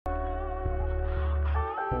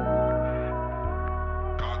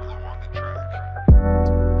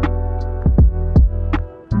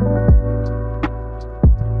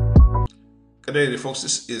Today, folks,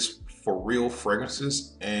 this is For Real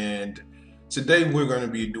Fragrances, and today we're going to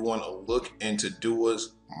be doing a look into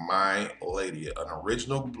Dua's My Lady, an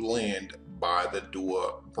original blend by the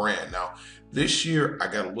Dua brand. Now, this year I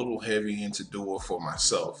got a little heavy into Dua for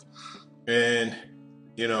myself, and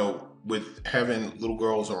with having little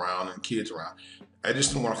girls around and kids around, I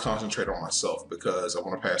just want to concentrate on myself because I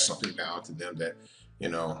want to pass something down to them that you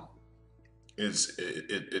know it's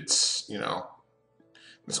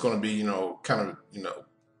it's going to be kind of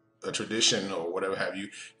a tradition or whatever have you,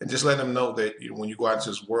 and just let them know that when you go out into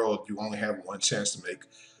this world, you only have one chance to make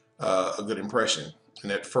a good impression,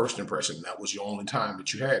 and that first impression, that was your only time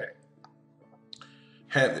that you have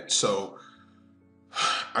it. So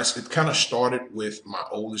it kind of started with my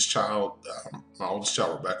oldest child,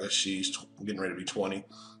 Rebecca. She's getting ready to be 20.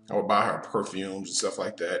 I would buy her perfumes and stuff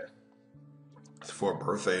like that for a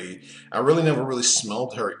birthday. I really never really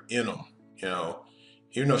smelled her in them,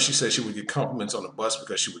 even though she said she would get compliments on the bus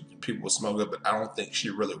because people would smell good, but I don't think she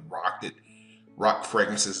really rocked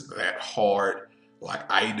fragrances that hard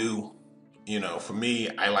like I do. For me,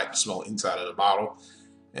 I like to smell inside of the bottle,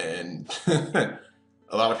 and a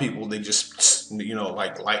lot of people, they just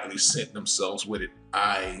like lightly scent themselves with it.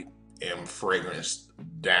 I am fragrance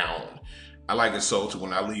down. I like it so to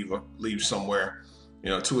when I leave somewhere,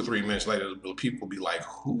 2 or 3 minutes later, people will be like,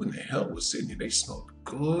 "Who in the hell was sitting here? They smelled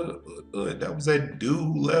good. That was that dude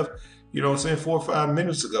who left, 4 or 5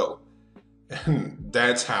 minutes ago." And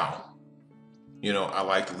that's how, I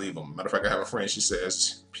like to leave them. Matter of fact, I have a friend, she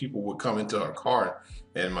says people would come into her car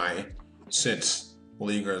and my scents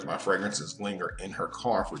lingers, my fragrances linger in her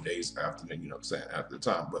car for days after, after the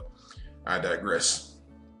time. But I digress.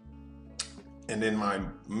 And then my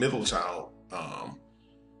middle child,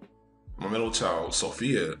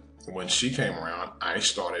 Sophia, when she came around, I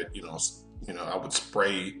started, I would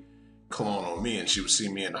spray cologne on me, and she would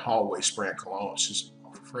see me in the hallway spraying cologne. She's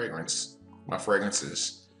my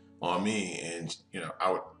fragrances on me, and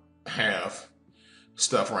I would have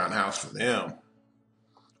stuff around the house for them.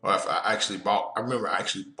 Or if I remember I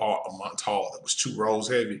actually bought a Montal that was 2 rolls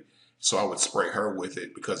heavy, so I would spray her with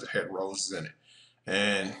it because it had roses in it,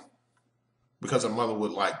 and because her mother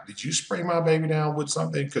would like, "Did you spray my baby down with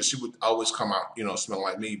something?" Because she would always come out, smelling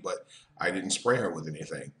like me, but I didn't spray her with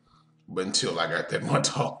anything. But until I got that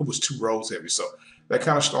Montal, it was 2 rolls heavy. So that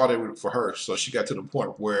kind of started for her. So she got to the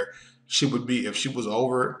point where she would be, if she was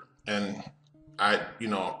over and I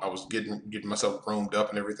was getting myself groomed up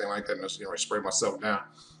and everything like that, and I was spray myself down,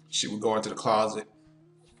 she would go into the closet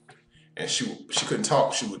and she couldn't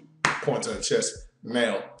talk. She would point to her chest,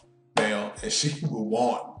 "Male, male," and she would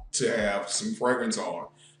want to have some fragrance on.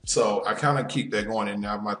 So I kind of keep that going. And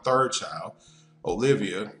now my third child,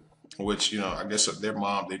 Olivia, which, I guess their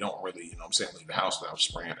mom, they don't really, leave the house without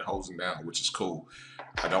spraying and hosing down, which is cool.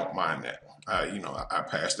 I don't mind that. I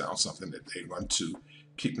pass down something that they want to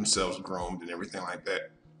keep themselves groomed and everything like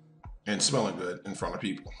that and smelling good in front of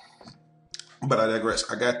people. But I digress.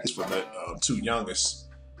 I got this for the 2 youngest,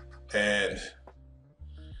 and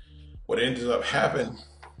what ended up happening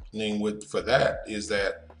for that is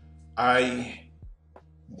that I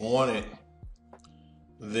wanted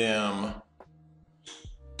them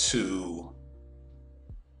to,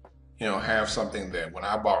 have something that when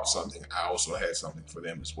I bought something, I also had something for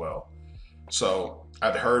them as well. So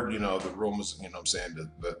I'd heard, the rumors, the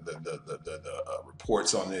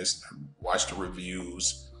reports on this, watched the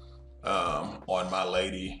reviews on My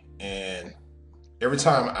Lady, and every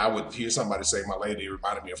time I would hear somebody say My Lady, it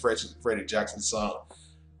reminded me of Freddie Jackson's song,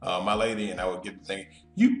 My Lady, and I would get to thinking,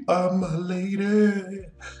 "You are my lady,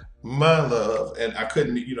 my love," and I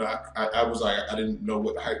couldn't, I was like, I didn't know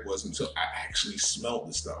what the hype was until I actually smelled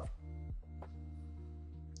the stuff.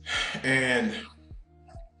 And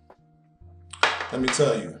let me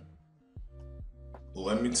tell you,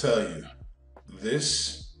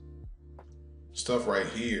 this stuff right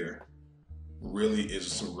here really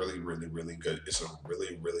is some really, really, really good. It's a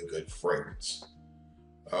really, really good fragrance.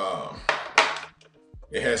 Um,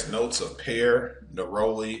 it has notes of pear,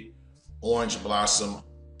 neroli, orange blossom,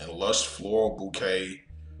 and lush floral bouquet,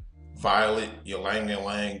 violet, ylang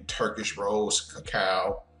ylang, Turkish rose,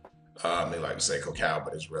 cacao. They like to say cacao,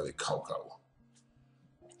 but it's really cocoa.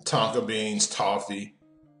 Tonka beans, toffee,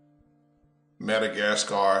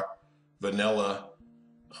 Madagascar vanilla,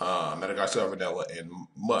 and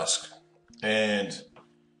musk. And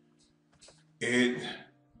it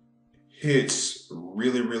hits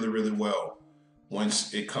really, really, really well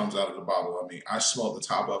once it comes out of the bottle. I mean, I smelled the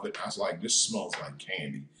top of it. I was like, this smells like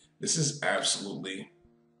candy. This is absolutely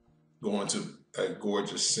going to a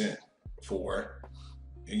gorgeous scent for,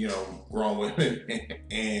 grown women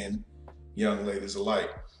and young ladies alike.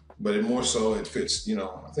 but it more so it fits. You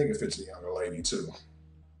know, I think it fits a younger lady too.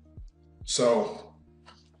 So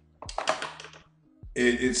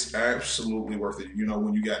it's absolutely worth it. You know,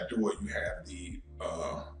 when you got do it, you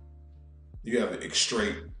have the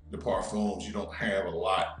straight the parfums. You don't have a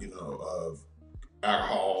lot, you know, of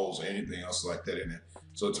alcohols or anything else like that in it.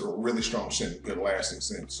 So it's a really strong scent, good lasting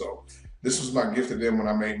scent. So this was my gift to them when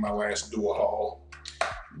I made my last duo haul,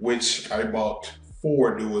 which I bought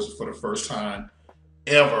 4 duos for the first time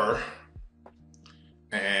ever.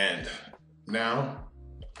 And now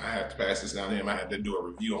I have to pass this down to him. I have to do a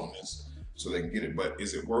review on this so they can get it. But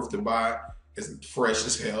is it worth the buy? Is it fresh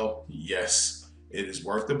as hell? Yes, it is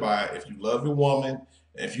worth the buy. If you love your woman,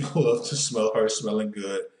 if you love to smell her smelling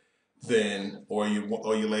good, then or your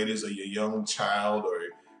ladies or your young child or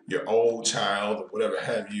your old child or whatever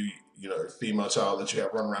have you, you know, a female child that you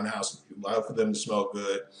have running around the house, you love for them to smell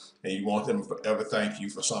good and you want them to forever thank you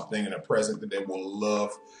for something and a present that they will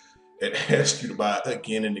love and ask you to buy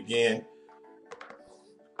again and again,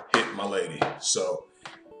 hit my lady. So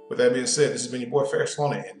with that being said, this has been your boy Ferris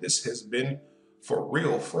Lona, and this has been For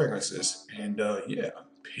Real Fragrances. And yeah,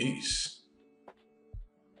 peace.